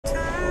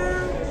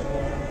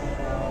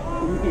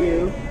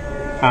You.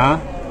 Huh?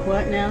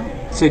 What now?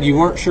 Said you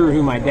weren't sure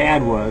who my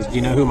dad was. Do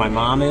you know who my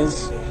mom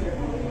is?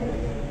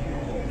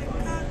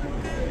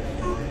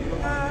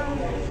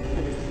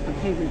 I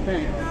can't even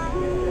think.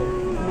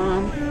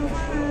 Mom?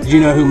 Do you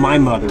know who my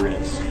mother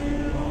is?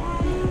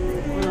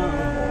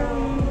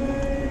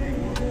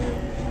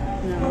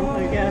 No,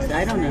 I guess.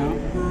 I don't know.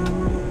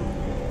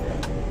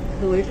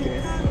 Who is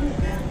it?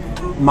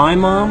 My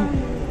mom?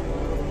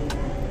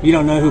 You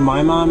don't know who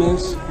my mom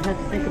is? I have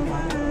to think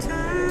about it.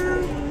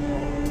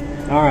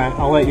 All right,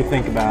 I'll let you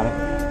think about it.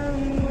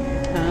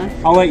 Huh?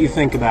 I'll let you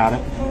think about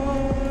it.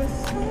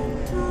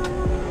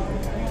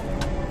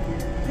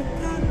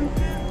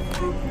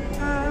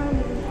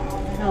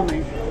 Tell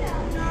me.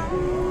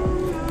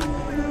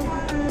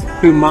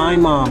 Who my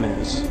mom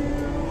is.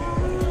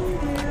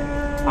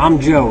 I'm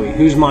Joey.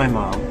 Who's my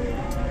mom?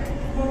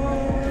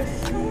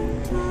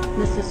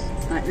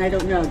 I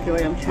don't know,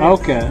 Joey. I'm trying.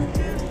 Okay.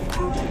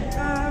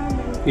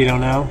 You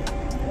don't know?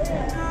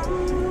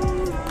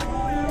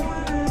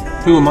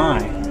 Who am I? I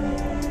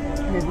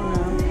don't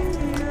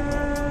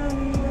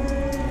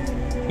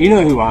know. You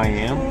know who I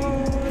am.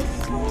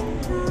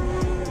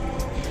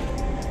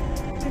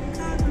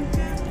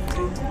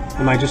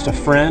 Am I just a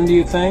friend, do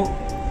you think?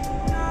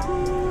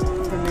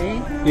 For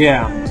me?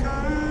 Yeah.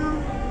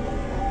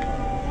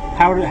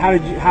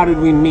 How did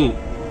we meet?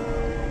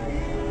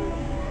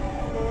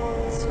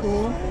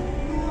 School?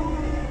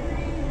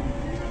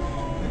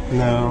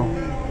 No.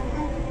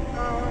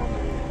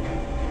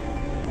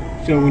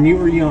 So when you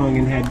were young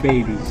and had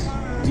babies,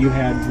 you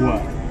had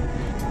what?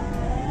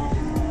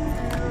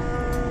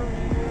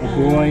 A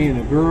boy and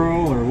a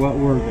girl, or what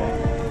were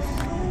they?